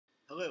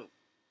Hello,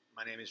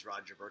 my name is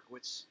Roger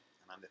Berkowitz,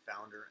 and I'm the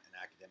founder and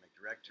academic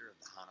director of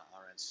the Hannah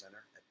Arendt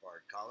Center at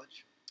Bard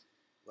College.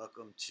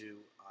 Welcome to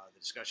the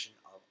discussion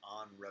of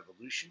On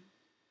Revolution.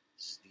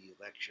 This is the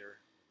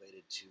lecture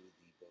related to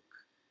the book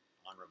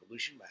On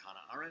Revolution by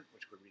Hannah Arendt,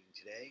 which we're reading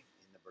today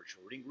in the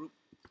virtual reading group.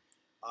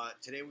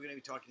 Today we're going to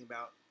be talking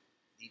about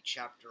the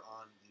chapter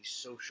on the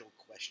social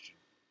question.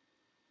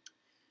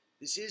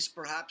 This is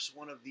perhaps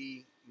one of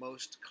the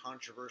most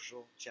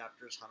controversial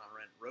chapters Hannah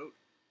Arendt wrote.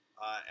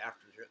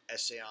 After her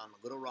essay on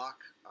Little Rock,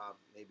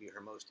 maybe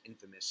her most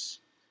infamous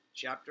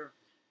chapter.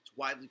 It's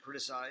widely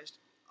criticized.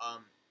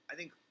 I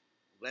think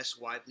less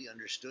widely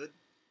understood.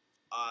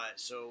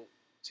 So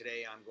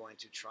today I'm going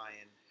to try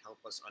and help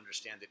us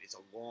understand that it's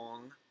a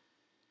long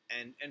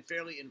and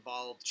fairly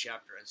involved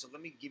chapter. And so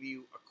let me give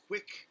you a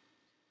quick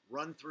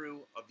run through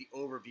of the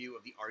overview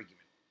of the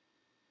argument,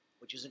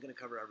 which isn't going to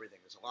cover everything.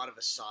 There's a lot of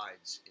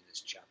asides in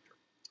this chapter.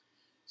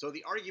 So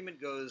the argument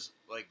goes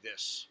like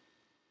this.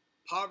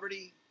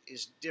 Poverty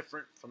is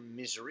different from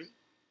misery.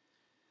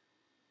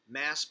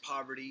 Mass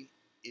poverty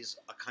is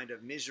a kind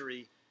of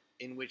misery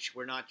in which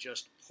we're not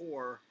just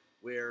poor,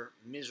 we're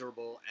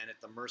miserable and at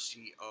the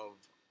mercy of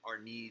our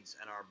needs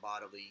and our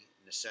bodily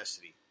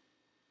necessity.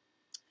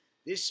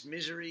 This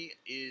misery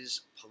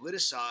is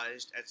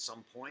politicized at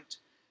some point,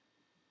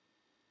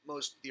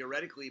 most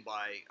theoretically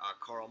by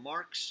Karl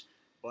Marx,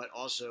 but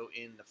also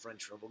in the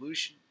French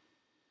Revolution.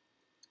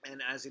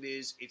 And as it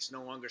is, it's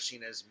no longer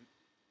seen as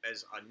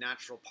a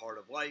natural part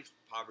of life.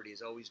 Poverty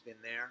has always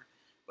been there,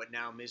 but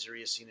now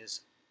misery is seen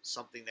as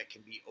something that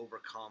can be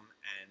overcome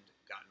and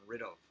gotten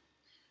rid of.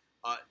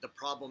 The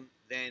problem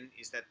then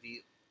is that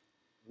the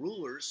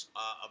rulers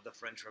of the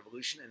French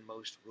Revolution and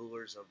most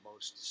rulers of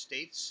most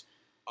states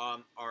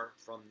are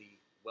from the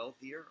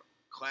wealthier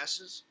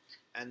classes,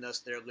 and thus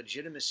their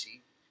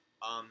legitimacy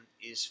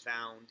is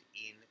found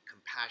in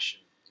compassion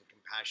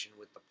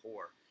with the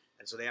poor.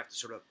 And so they have to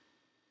sort of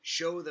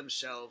show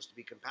themselves to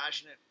be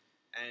compassionate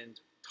and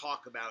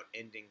talk about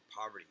ending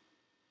poverty.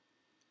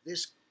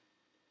 This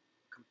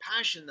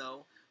compassion,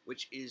 though,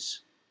 which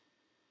is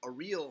a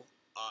real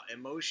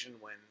emotion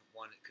when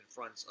one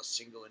confronts a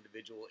single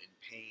individual in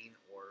pain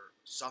or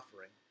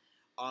suffering,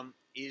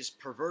 is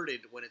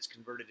perverted when it's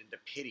converted into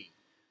pity,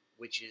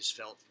 which is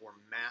felt for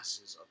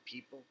masses of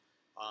people,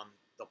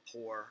 the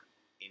poor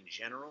in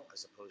general,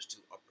 as opposed to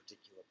a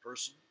particular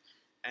person.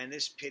 And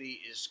this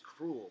pity is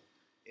cruel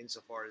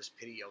insofar as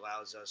pity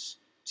allows us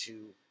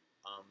to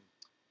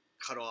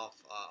cut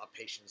off a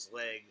patient's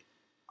leg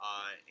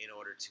in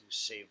order to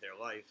save their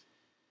life.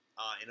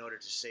 In order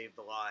to save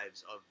the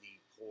lives of the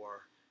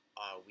poor,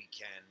 we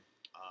can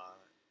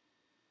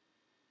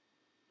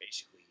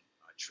basically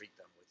treat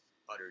them with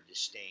utter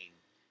disdain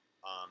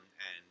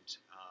and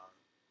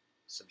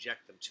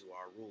subject them to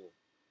our rule.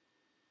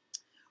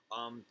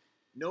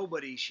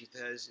 Nobody, she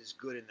says, is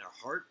good in their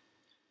heart,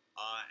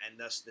 and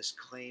thus this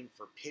claim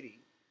for pity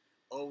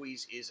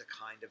always is a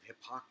kind of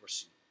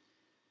hypocrisy.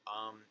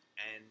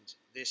 And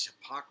this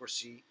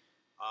hypocrisy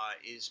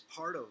is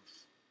part of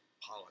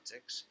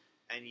politics,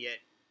 and yet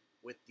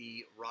with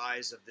the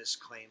rise of this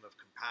claim of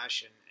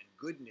compassion and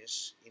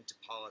goodness into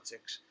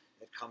politics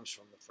that comes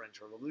from the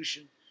French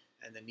Revolution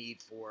and the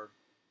need for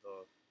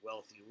the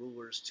wealthy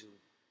rulers to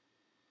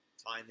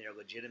find their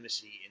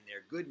legitimacy in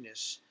their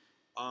goodness,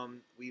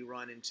 we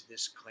run into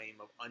this claim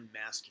of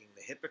unmasking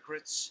the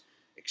hypocrites,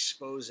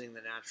 exposing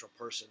the natural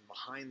person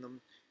behind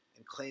them,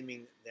 and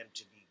claiming them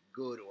to be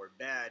good or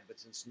bad. But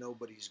since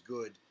nobody's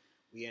good,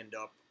 we end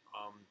up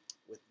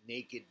with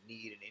naked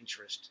need and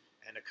interest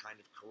and a kind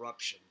of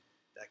corruption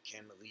that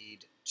can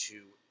lead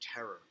to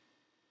terror.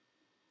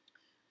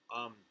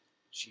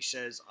 She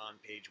says on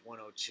page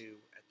 102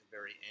 at the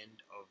very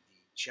end of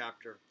the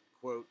chapter,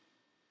 quote,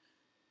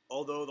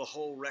 although the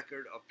whole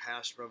record of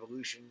past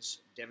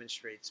revolutions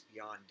demonstrates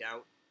beyond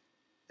doubt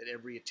that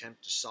every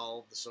attempt to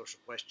solve the social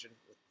question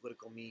with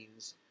political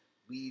means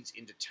leads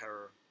into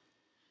terror,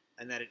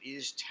 and that it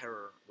is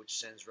terror which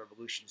sends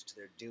revolutions to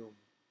their doom,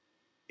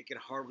 it can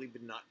hardly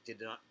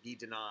be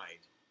denied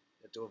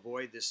that to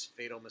avoid this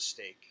fatal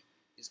mistake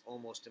is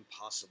almost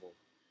impossible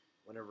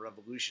when a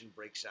revolution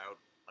breaks out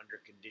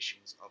under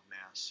conditions of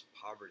mass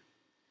poverty.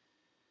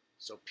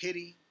 So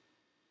pity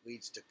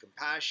leads to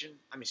compassion.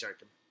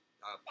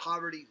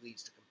 Poverty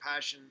leads to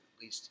compassion,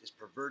 is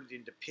perverted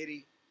into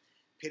pity.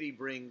 Pity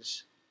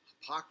brings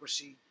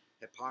hypocrisy.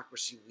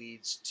 Hypocrisy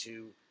leads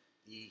to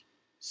the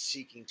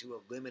seeking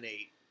to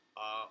eliminate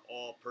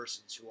all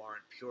persons who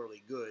aren't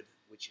purely good,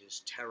 which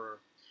is terror.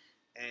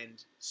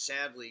 And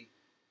sadly,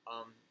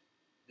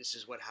 this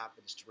is what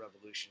happens to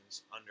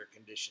revolutions under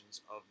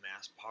conditions of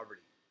mass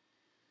poverty.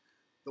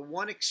 The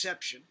one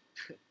exception,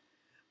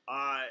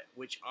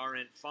 which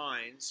Arendt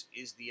finds,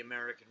 is the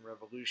American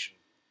Revolution,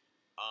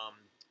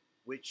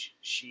 which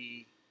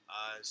she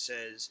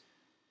says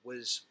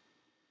was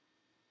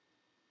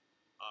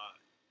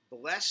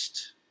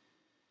blessed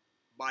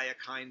by a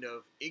kind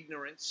of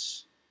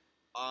ignorance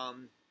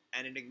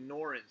and an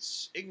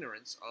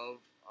ignorance of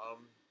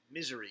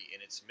misery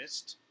in its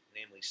midst,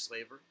 namely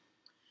slavery.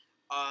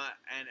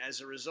 And as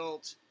a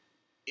result,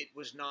 it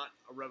was not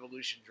a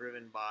revolution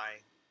driven by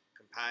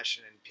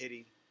compassion and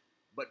pity,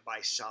 but by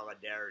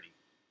solidarity.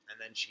 And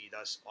then she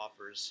thus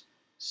offers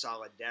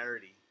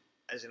solidarity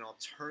as an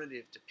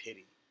alternative to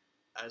pity,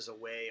 as a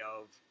way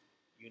of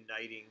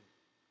uniting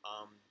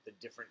the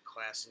different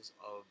classes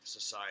of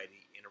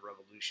society in a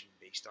revolution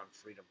based on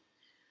freedom.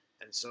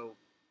 And so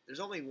there's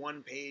only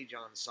one page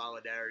on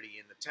solidarity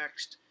in the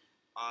text.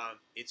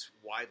 It's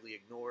widely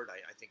ignored.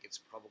 I think it's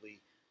probably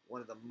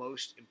one of the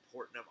most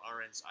important of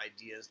Arendt's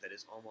ideas that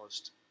is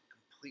almost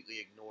completely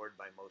ignored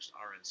by most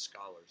Arendt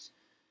scholars.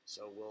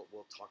 So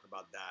we'll talk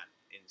about that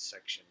in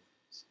section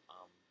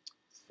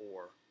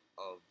 4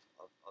 of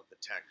the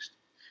text.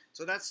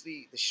 So that's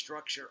the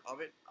structure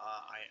of it.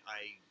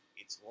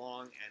 It's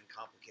long and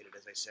complicated,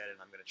 as I said,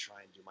 and I'm going to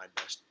try and do my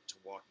best to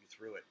walk you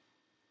through it.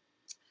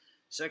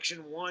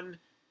 Section 1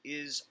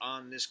 is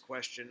on this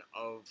question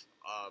of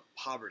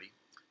poverty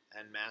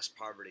and mass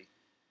poverty.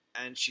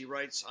 And she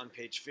writes on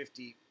page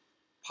 50,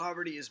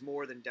 poverty is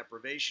more than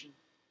deprivation.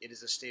 It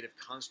is a state of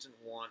constant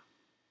want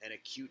and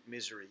acute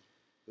misery,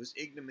 whose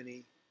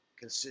ignominy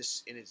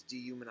consists in its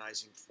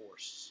dehumanizing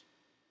force.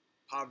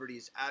 Poverty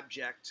is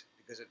abject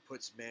because it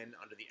puts men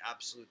under the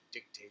absolute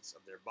dictates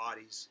of their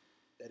bodies,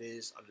 that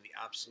is, under the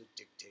absolute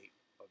dictate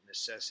of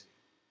necessity.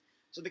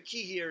 So the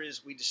key here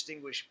is we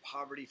distinguish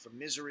poverty from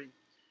misery,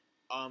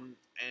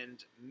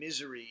 and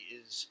misery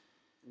is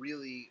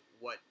really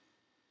what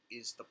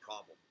is the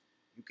problem.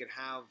 You can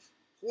have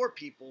poor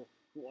people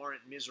who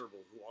aren't miserable,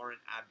 who aren't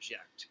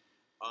abject,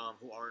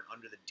 who aren't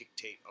under the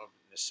dictate of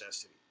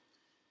necessity.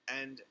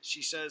 And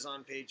she says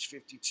on page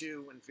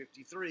 52 and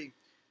 53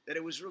 that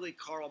it was really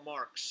Karl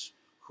Marx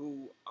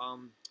who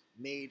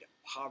made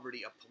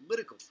poverty a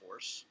political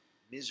force,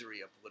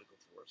 misery a political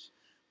force,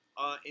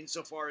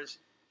 insofar as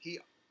he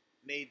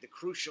made the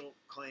crucial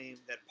claim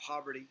that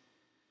poverty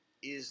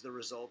is the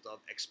result of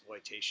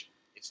exploitation.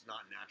 It's not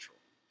natural.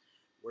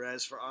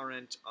 Whereas for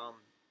Arendt,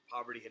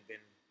 poverty had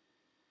been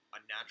a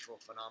natural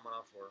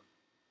phenomenon for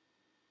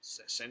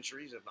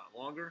centuries, if not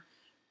longer.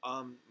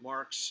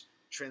 Marx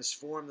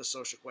transformed the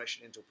social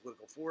question into a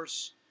political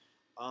force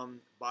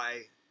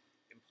by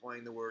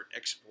employing the word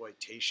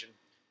exploitation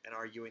and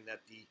arguing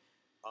that the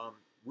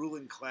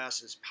ruling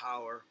class's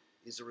power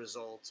is a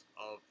result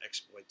of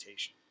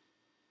exploitation.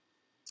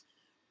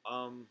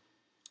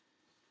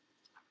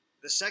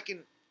 The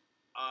second,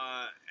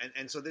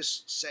 and so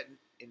this set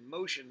in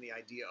motion the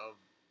idea of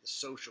the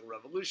social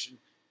revolution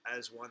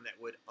as one that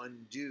would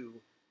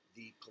undo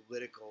the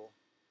political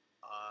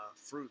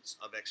fruits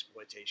of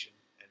exploitation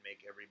and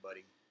make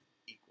everybody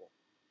equal.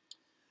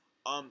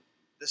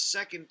 The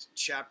second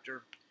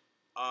chapter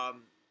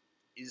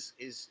is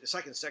the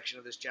second section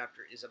of this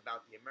chapter is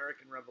about the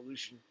American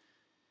Revolution,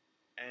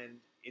 and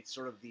it's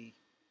sort of the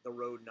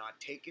road not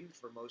taken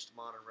for most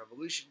modern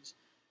revolutions,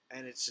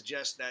 and it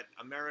suggests that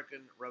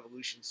American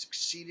Revolution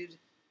succeeded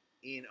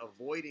in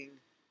avoiding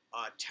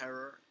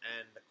terror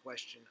and the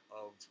question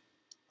of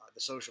the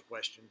social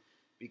question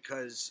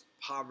because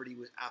poverty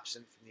was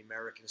absent from the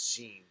American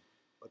scene,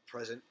 but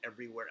present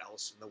everywhere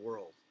else in the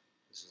world.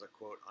 This is a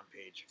quote on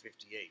page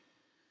 58.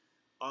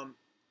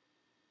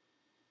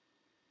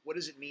 What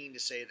does it mean to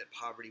say that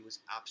poverty was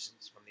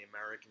absent from the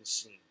American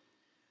scene?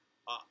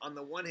 On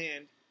the one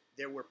hand,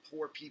 there were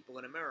poor people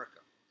in America,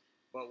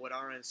 but what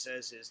Arendt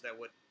says is that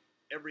what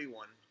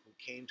everyone who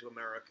came to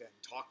America and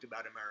talked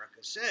about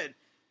America said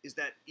is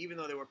that even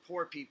though there were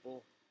poor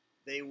people,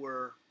 they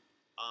were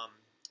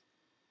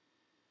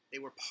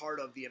part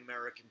of the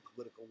American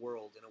political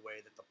world in a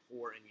way that the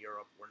poor in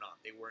Europe were not.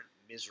 They weren't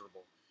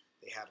miserable.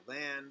 They had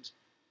land,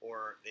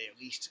 or they at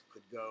least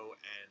could go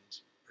and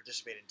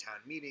participate in town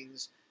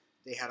meetings.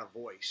 They had a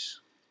voice,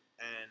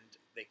 and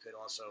they could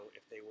also,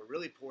 if they were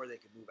really poor, they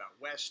could move out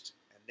west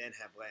and then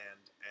have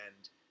land,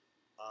 and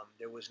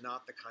there was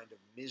not the kind of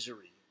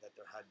misery that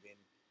there had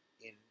been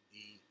in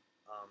the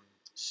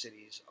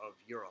cities of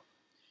Europe.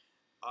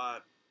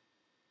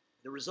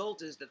 The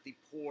result is that the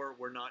poor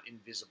were not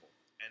invisible,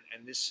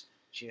 and this,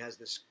 she has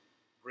this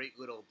great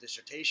little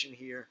dissertation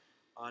here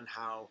on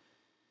how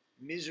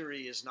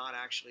misery is not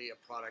actually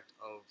a product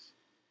of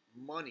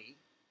money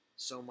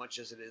so much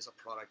as it is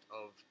a product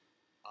of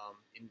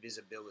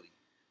invisibility.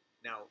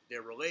 Now,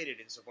 they're related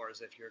insofar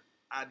as if you're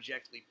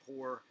abjectly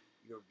poor,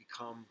 you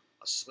become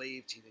a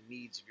slave to the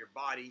needs of your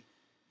body,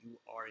 you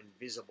are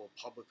invisible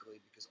publicly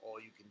because all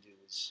you can do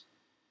is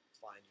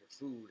find your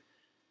food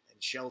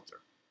and shelter.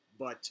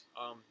 But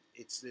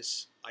it's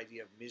this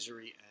idea of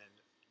misery and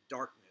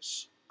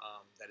darkness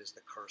that is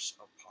the curse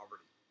of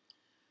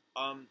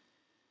poverty.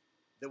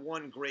 The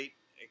one great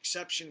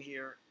exception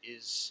here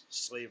is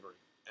slavery,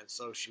 and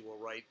so she will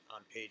write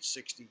on page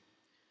 60,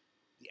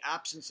 the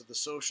absence of the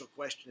social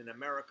question in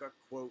America,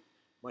 quote,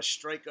 must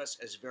strike us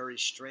as very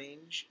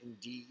strange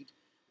indeed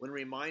when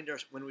we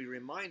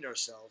remind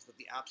ourselves that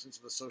the absence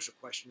of the social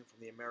question from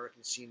the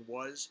American scene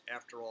was,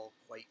 after all,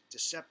 quite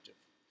deceptive,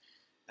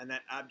 and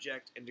that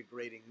abject and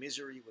degrading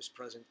misery was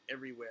present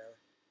everywhere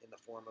in the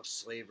form of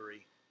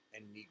slavery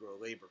and Negro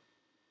labor.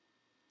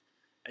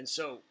 And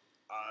so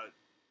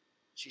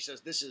she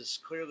says this is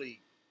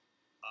clearly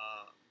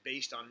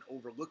based on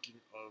overlooking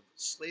of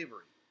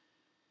slavery.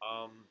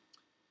 Um,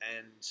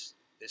 and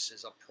this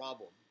is a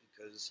problem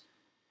because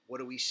what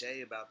do we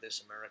say about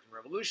this American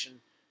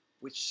Revolution,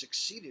 which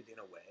succeeded in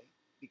a way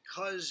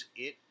because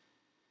it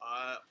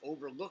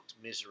overlooked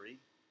misery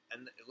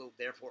and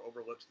therefore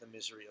overlooked the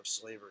misery of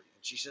slavery.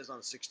 And she says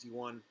on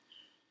 61,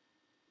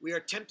 we are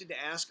tempted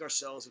to ask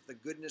ourselves if the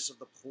goodness of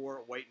the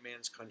poor white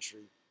man's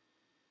country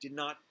did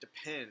not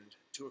depend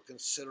to a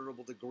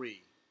considerable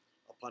degree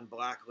upon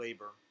black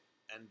labor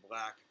and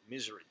black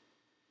misery.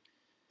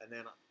 And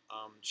then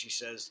she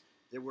says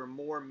there were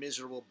more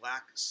miserable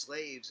black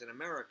slaves in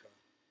America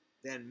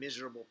than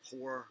miserable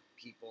poor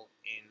people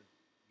in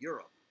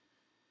Europe.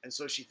 And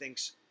so she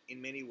thinks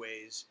in many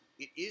ways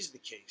it is the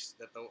case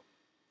that the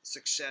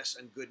success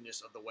and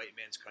goodness of the white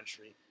man's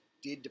country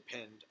did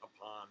depend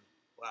upon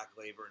black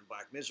labor and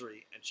black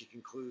misery. And she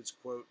concludes,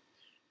 quote,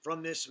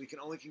 from this we can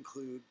only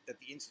conclude that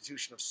the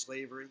institution of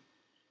slavery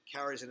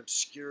carries an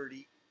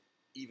obscurity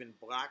even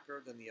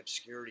blacker than the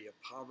obscurity of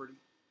poverty.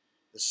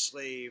 The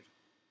slave,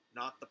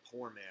 not the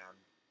poor man,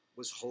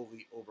 was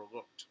wholly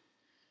overlooked.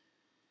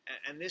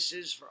 And this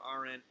is, for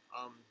Arendt,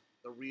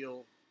 the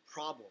real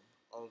problem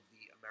of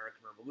the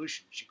American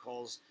Revolution. She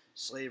calls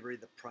slavery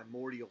the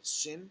primordial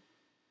sin.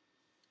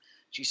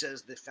 She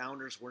says the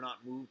founders were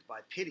not moved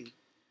by pity,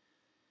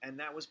 and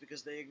that was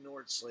because they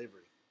ignored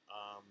slavery.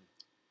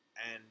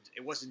 And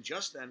it wasn't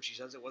just them. She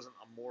says it wasn't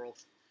a moral.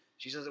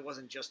 She says it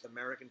wasn't just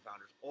American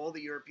founders. All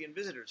the European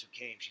visitors who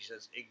came, she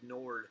says,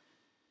 ignored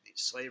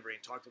slavery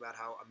and talked about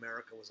how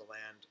America was a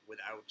land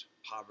without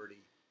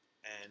poverty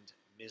and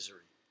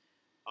misery.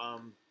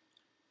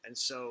 And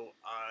so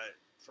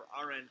for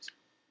Arendt,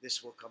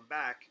 this will come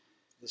back.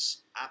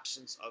 This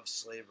absence of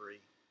slavery,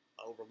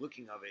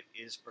 overlooking of it,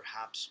 is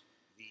perhaps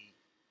the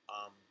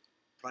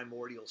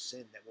primordial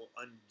sin that will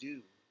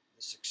undo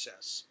the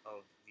success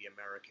of the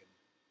American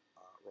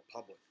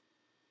Republic.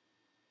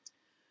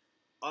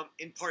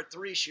 In part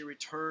 3, she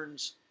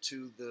returns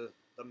to the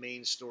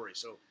main story.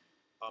 So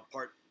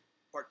part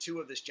 2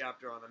 of this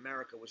chapter on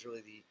America was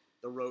really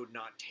the road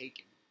not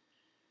taken.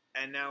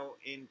 And now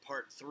in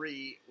part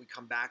 3, we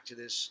come back to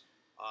this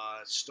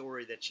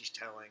story that she's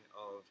telling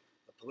of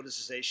the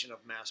politicization of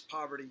mass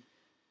poverty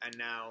and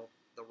now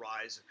the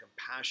rise of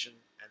compassion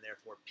and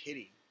therefore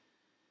pity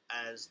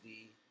as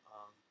the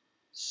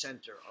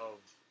center of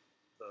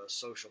the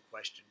social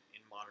question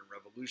in modern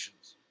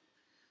revolutions.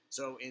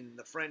 So in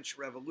the French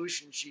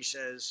Revolution, she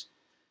says,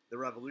 the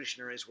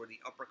revolutionaries were the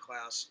upper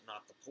class,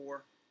 not the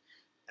poor,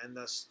 and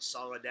thus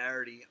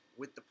solidarity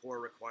with the poor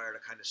required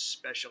a kind of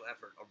special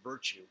effort, a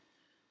virtue,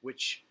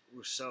 which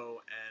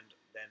Rousseau and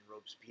then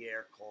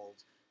Robespierre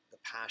called the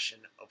passion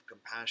of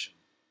compassion.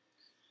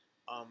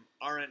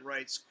 Arendt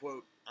writes,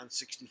 quote, on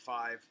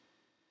 65,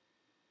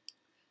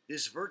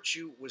 this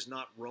virtue was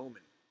not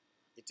Roman.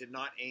 It did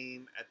not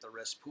aim at the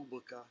res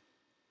publica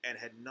and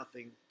had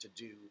nothing to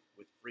do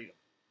with freedom.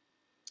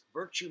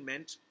 Virtue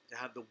meant to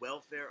have the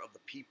welfare of the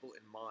people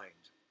in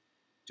mind,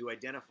 to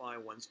identify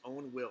one's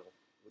own will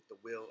with the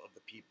will of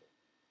the people.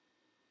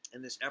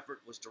 And this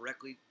effort was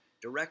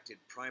directed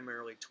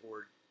primarily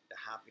toward the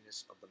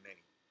happiness of the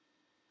many.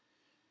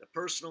 The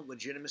personal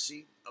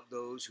legitimacy of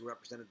those who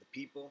represented the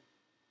people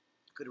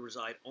could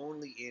reside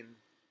only in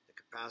the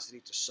capacity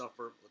to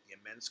suffer with the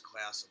immense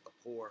class of the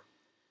poor,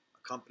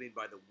 accompanied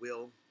by the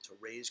will to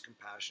raise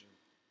compassion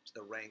to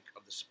the rank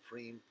of the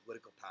supreme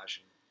political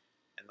passion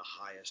and the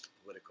highest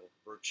political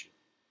virtue.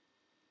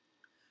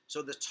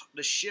 So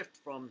the shift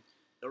from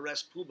the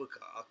res publica,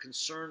 a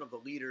concern of the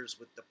leaders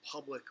with the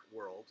public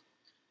world,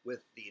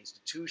 with the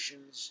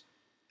institutions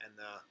and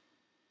the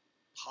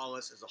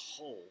polis as a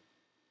whole,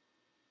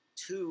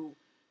 to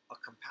a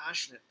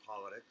compassionate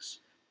politics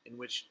in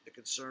which the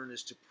concern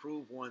is to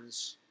prove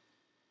one's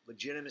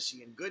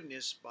legitimacy and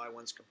goodness by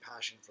one's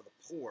compassion for the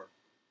poor,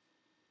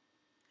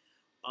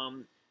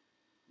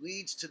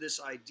 leads to this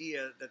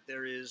idea that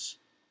there is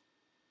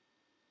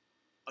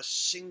a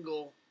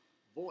single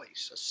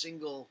voice, a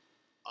single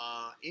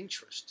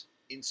interest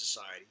in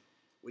society,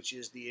 which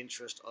is the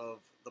interest of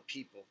the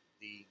people,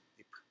 the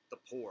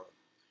poor.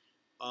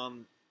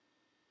 And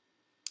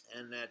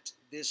that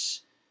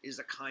this is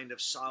a kind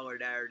of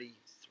solidarity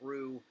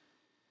through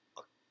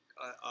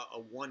a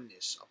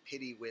oneness, a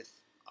pity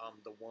with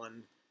the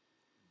one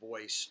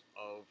voice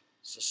of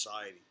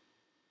society.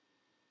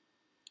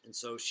 And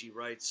so she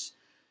writes,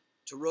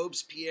 to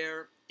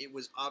Robespierre, it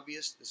was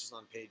obvious, this is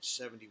on page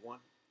 71,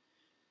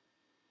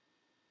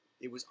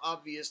 it was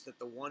obvious that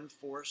the one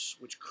force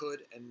which could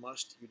and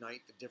must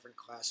unite the different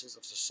classes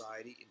of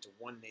society into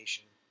one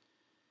nation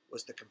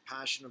was the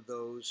compassion of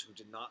those who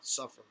did not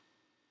suffer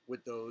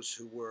with those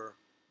who were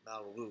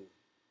malheureux,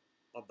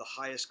 of the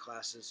highest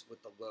classes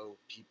with the low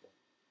people.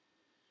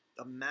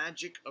 The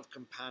magic of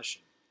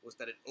compassion was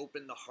that it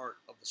opened the heart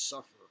of the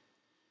sufferer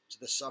to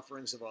the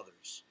sufferings of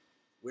others,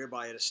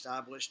 whereby it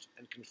established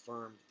and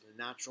confirmed the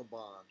natural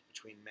bond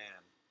between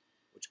man,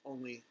 which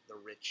only the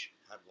rich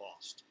had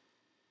lost.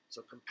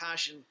 So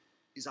compassion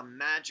is a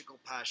magical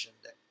passion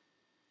that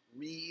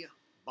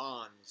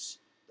re-bonds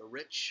the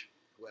rich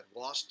who had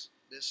lost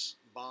this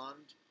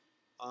bond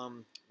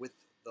with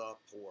the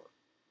poor.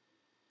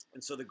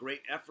 And so the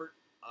great effort,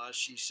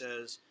 she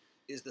says,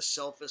 is the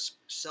selfless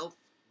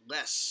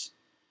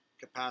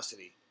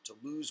capacity to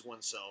lose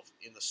oneself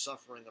in the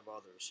suffering of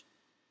others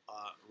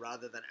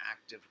rather than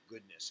active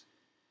goodness.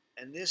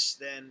 And this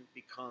then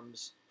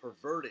becomes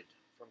perverted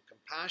from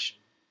compassion,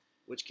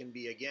 which can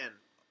be, again,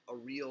 a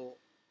real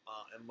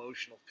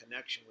emotional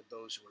connection with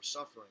those who are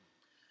suffering,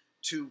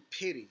 to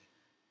pity,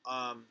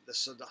 the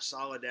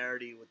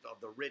solidarity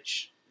of the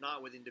rich,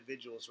 not with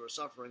individuals who are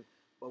suffering,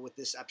 but with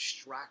this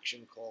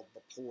abstraction called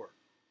the poor.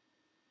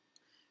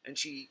 And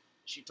she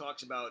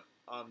talks about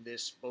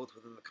this both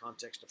within the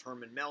context of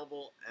Herman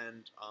Melville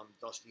and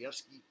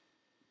Dostoevsky.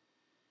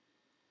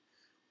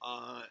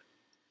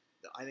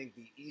 I think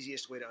the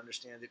easiest way to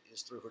understand it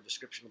is through her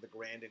description of the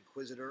Grand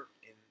Inquisitor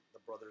in the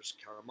Brothers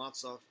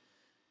Karamazov.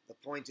 The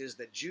point is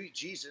that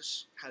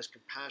Jesus has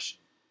compassion,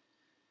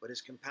 but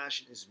his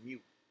compassion is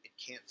mute. It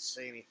can't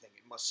say anything.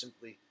 It must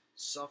simply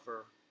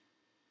suffer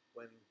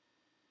when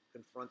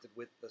confronted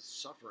with the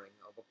suffering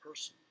of a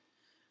person.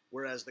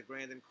 Whereas the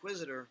Grand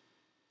Inquisitor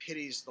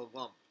pities the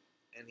lump,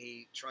 and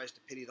he tries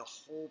to pity the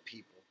whole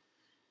people.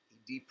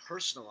 He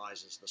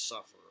depersonalizes the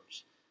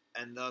sufferers,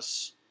 and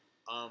thus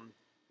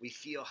we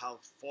feel how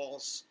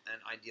false and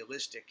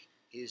idealistic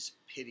his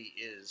pity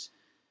is,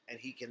 and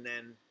he can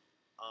then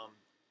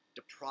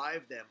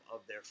deprive them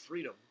of their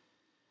freedom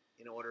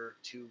in order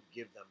to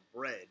give them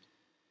bread,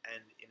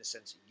 and in a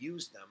sense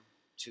use them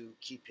to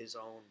keep his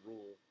own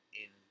rule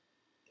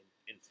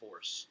in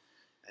force.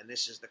 And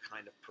this is the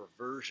kind of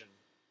perversion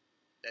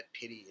that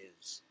pity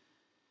is.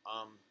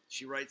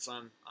 She writes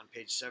on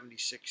page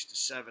 76 to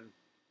 7,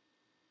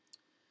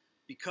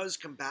 because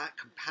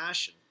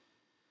compassion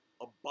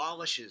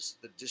abolishes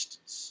the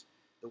distance,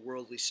 the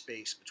worldly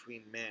space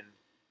between men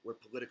where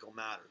political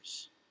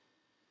matters,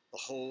 the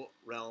whole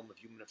realm of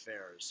human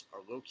affairs are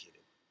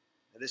located.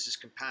 And this is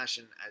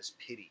compassion as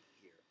pity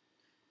here.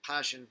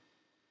 Passion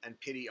and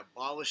pity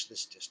abolish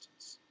this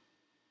distance.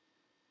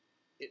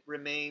 It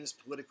remains,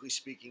 politically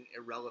speaking,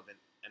 irrelevant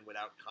and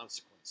without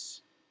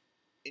consequence,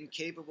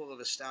 incapable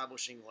of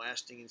establishing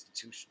lasting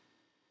institution.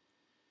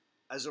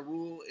 As a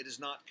rule, it is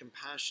not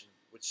compassion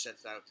which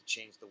sets out to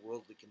change the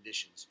worldly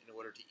conditions in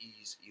order to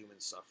ease human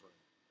suffering.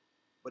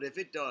 But if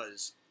it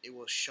does, it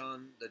will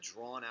shun the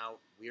drawn-out,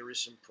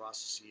 wearisome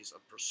processes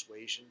of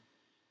persuasion,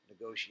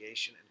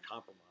 negotiation, and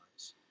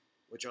compromise,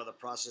 which are the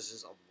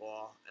processes of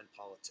law and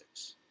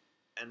politics,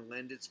 and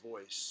lend its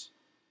voice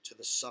to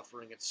the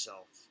suffering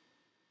itself,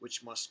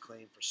 which must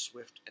claim for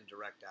swift and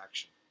direct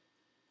action,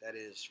 that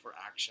is, for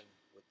action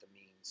with the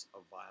means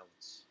of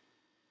violence.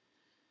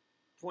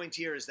 The point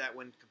here is that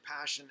when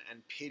compassion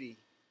and pity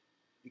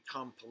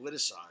become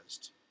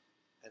politicized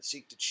and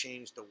seek to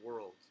change the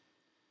world,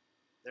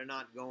 they're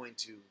not going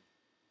to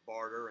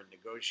barter and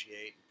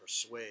negotiate and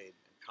persuade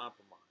and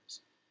compromise.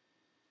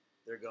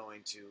 They're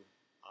going to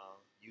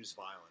use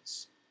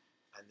violence,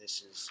 and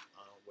this is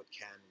what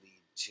can lead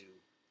to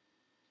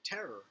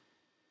terror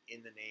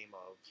in the name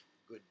of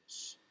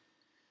goodness.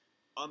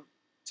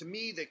 To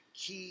me, the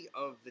key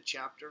of the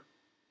chapter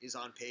is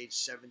on page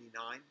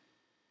 79.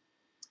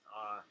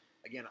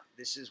 Again,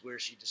 this is where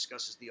she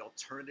discusses the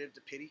alternative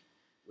to pity,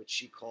 which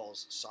she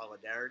calls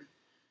solidarity.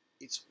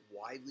 It's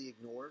widely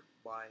ignored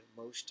by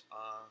most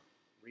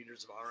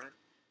readers of Arendt.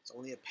 It's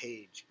only a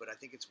page, but I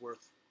think it's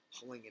worth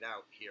pulling it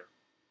out here.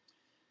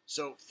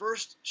 So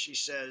first, she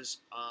says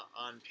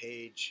on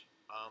page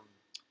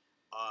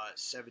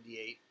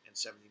 78 and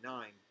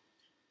 79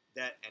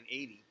 and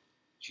 80,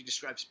 she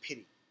describes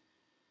pity.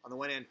 On the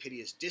one hand,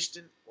 pity is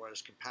distant,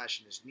 whereas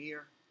compassion is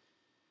near.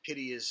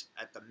 Pity is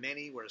at the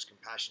many, whereas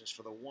compassion is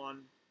for the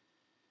one.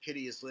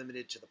 Pity is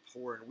limited to the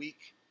poor and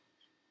weak.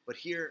 But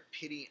here,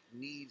 pity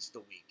needs the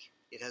weak.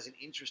 It has an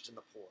interest in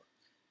the poor.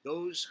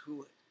 Those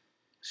who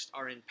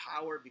are in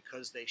power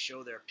because they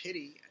show their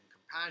pity and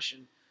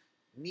compassion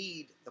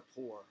need the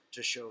poor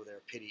to show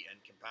their pity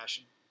and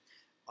compassion.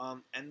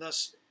 And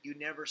thus, you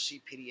never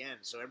see pity end.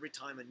 So every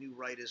time a new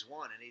right is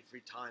won, and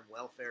every time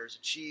welfare is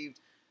achieved,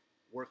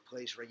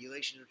 workplace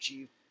regulations are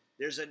achieved,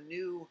 there's a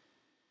new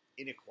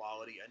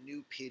inequality, a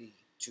new pity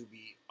to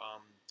be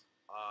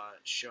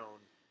shown.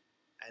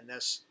 And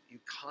thus, you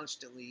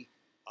constantly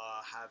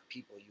have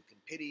people you can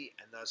pity,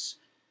 and thus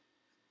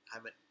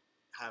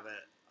have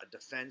a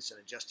defense and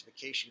a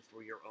justification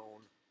for your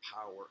own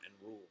power and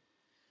rule.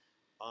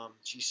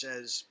 She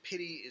says,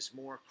 pity is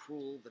more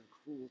cruel than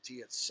cruelty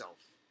itself.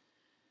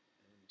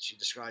 And she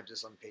describes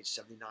this on page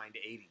 79 to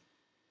 80.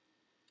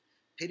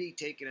 Pity,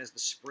 taken as the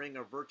spring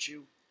of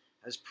virtue,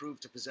 has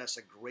proved to possess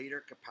a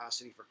greater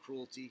capacity for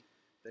cruelty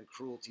than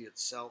cruelty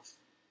itself.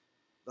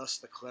 Thus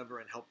the clever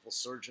and helpful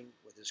surgeon,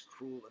 with his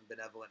cruel and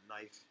benevolent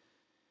knife,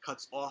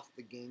 cuts off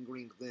the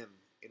gangrened limb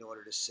in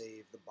order to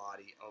save the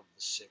body of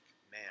the sick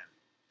man.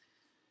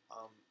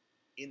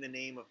 In the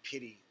name of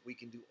pity, we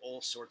can do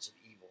all sorts of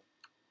evil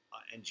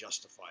and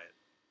justify it.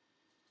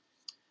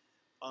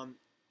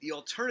 The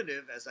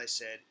alternative, as I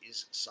said,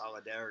 is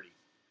solidarity.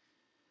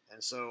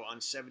 And so on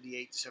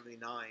 78 to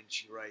 79,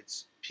 she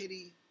writes,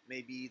 pity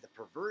may be the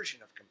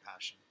perversion of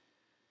compassion,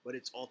 but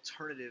its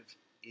alternative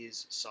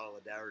is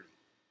solidarity.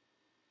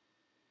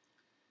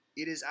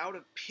 It is out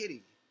of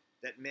pity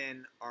that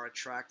men are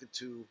attracted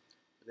to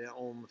their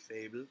homme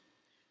faible,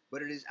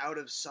 but it is out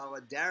of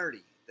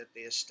solidarity that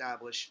they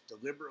establish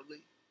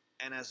deliberately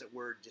and, as it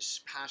were,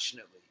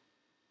 dispassionately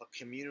a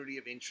community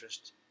of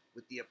interest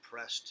with the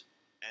oppressed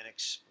and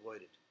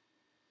exploited.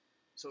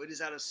 So it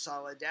is out of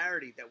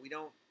solidarity that we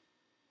don't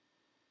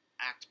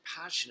act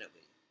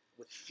passionately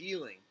with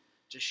feeling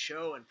to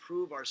show and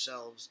prove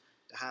ourselves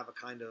to have a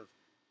kind of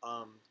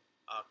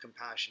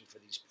compassion for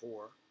these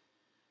poor,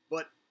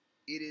 but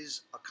it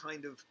is a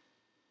kind of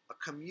a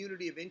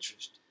community of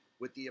interest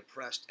with the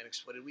oppressed and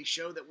exploited. We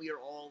show that we are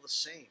all the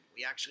same.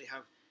 We actually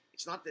have,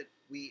 it's not that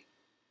we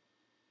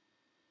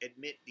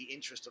admit the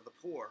interest of the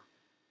poor,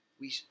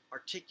 we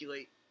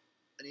articulate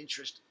an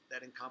interest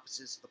that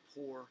encompasses the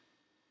poor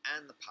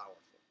and the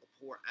powerful, the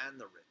poor and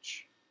the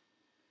rich.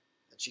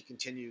 And she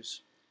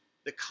continues,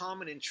 the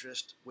common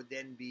interest would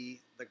then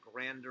be the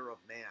grandeur of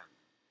man,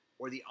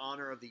 or the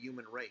honor of the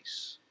human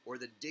race, or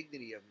the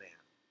dignity of man.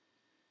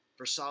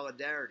 For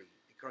solidarity,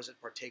 because it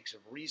partakes of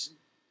reason,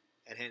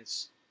 and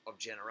hence of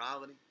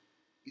generality,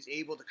 is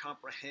able to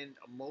comprehend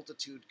a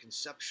multitude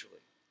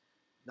conceptually,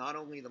 not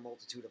only the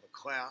multitude of a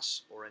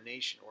class, or a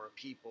nation, or a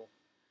people,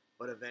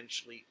 but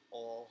eventually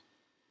all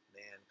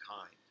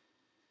mankind.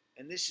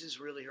 And this is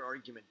really her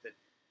argument, that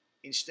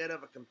instead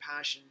of a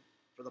compassion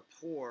for the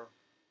poor,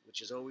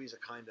 which is always a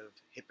kind of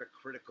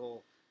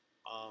hypocritical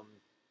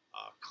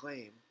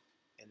claim,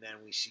 and then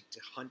we seek to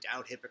hunt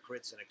out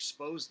hypocrites and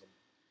expose them,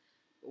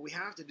 what we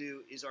have to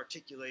do is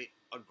articulate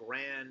a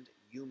grand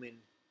human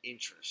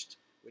interest,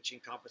 which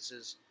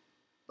encompasses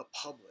the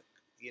public,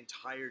 the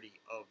entirety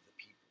of the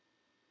people.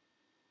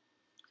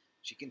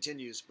 She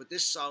continues, but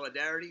this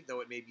solidarity,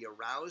 though it may be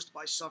aroused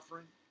by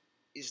suffering,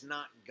 is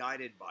not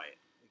guided by it.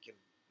 We can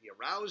be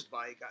aroused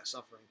by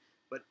suffering,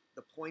 but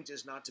the point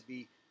is not to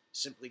be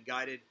simply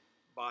guided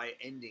by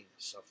ending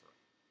suffering.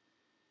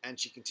 And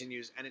she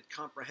continues, and it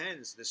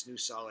comprehends this new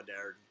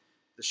solidarity,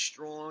 the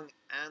strong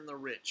and the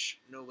rich,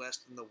 no less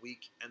than the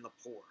weak and the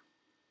poor.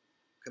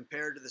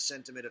 Compared to the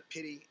sentiment of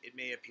pity, it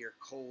may appear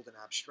cold and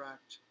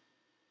abstract,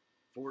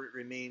 for it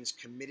remains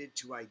committed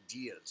to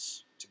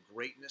ideas, to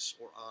greatness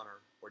or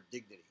honor or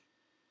dignity,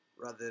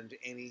 rather than to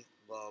any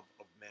love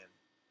of men.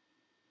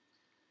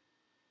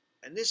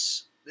 And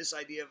this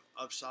idea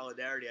of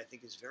solidarity, I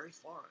think, is very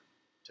foreign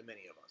to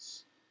many of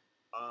us.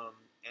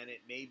 And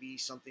it may be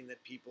something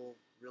that people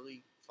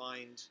really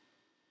find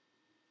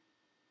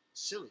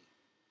silly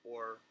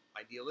or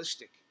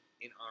idealistic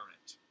in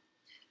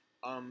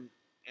Arendt.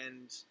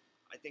 And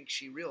I think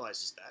she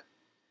realizes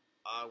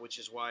that, which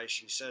is why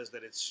she says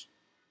that it's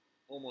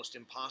almost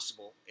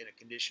impossible in a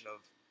condition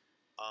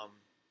of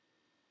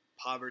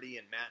poverty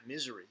and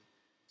misery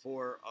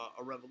for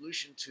a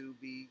revolution to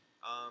be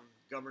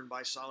governed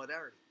by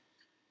solidarity.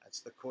 That's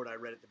the quote I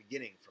read at the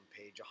beginning from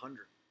page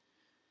 100.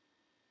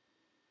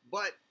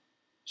 But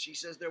she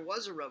says there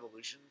was a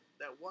revolution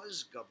that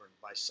was governed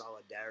by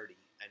solidarity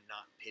and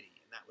not pity,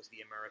 and that was the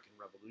American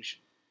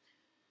Revolution.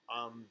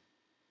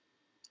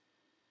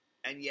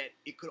 And yet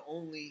it could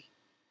only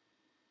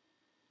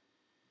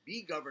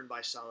be governed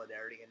by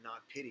solidarity and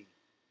not pity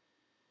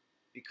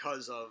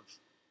because of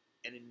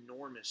an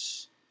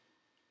enormous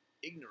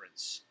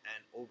ignorance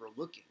and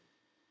overlooking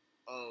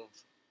of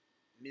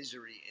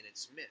misery in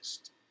its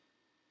midst,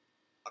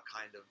 a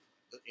kind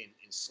of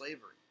in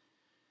slavery.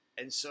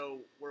 And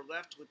so we're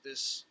left with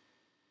this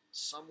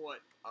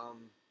somewhat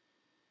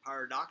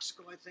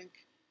paradoxical, I think,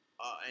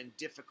 and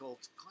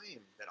difficult claim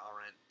that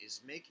Arendt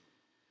is making,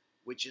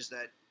 which is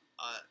that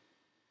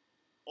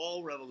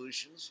all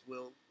revolutions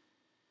will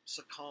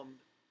succumb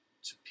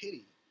to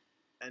pity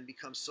and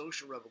become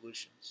social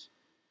revolutions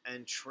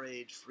and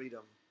trade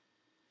freedom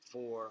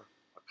for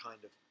a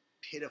kind of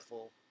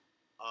pitiful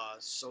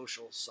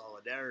social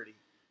solidarity,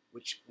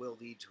 which will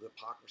lead to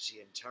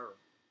hypocrisy and terror.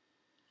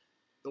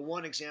 The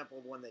one example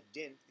of one that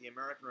didn't, the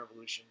American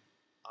Revolution,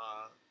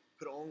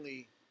 could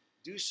only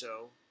do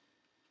so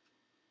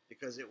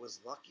because it was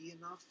lucky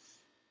enough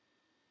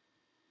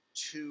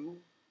to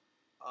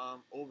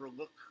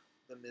overlook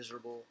the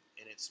miserable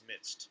in its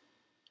midst.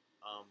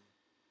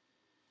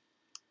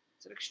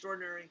 It's an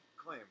extraordinary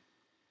claim,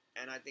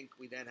 and I think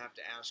we then have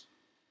to ask,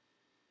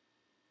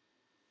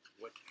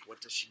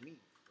 what does she mean?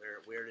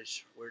 Where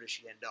does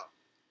she end up?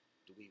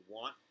 Do we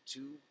want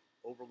to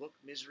overlook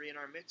misery in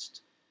our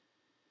midst,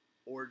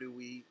 or do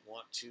we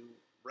want to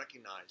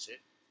recognize it?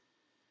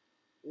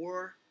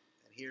 Or,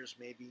 and here's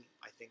maybe,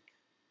 I think,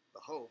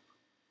 the hope,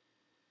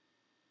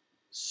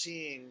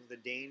 seeing the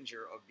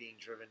danger of being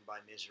driven by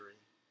misery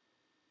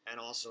and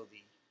also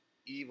the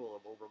evil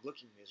of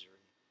overlooking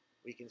misery,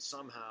 we can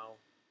somehow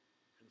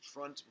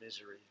confront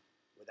misery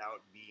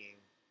without being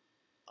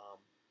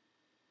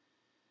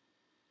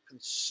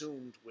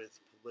consumed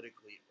with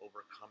politically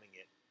overcoming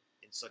it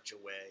in such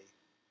a way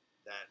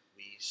that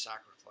we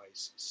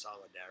sacrifice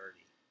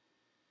solidarity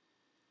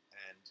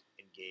and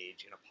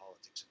engage in a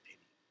politics of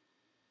pity.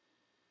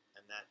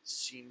 And that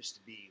seems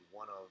to be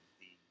one of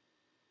the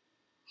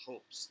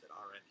hopes that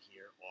Arendt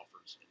here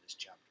offers in this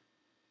chapter.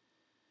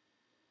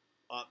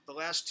 The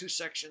last two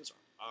sections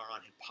are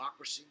on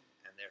hypocrisy,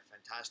 and they're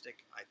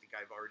fantastic. I think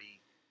I've already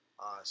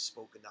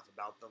spoke enough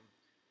about them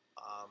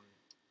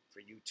for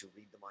you to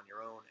read them on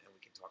your own, and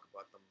we can talk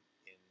about them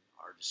in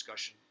our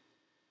discussion.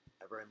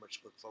 I very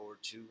much look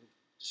forward to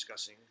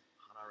discussing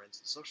Hannah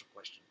Arendt's The Social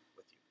Question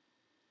with you.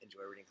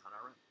 Enjoy reading Hannah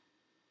Arendt.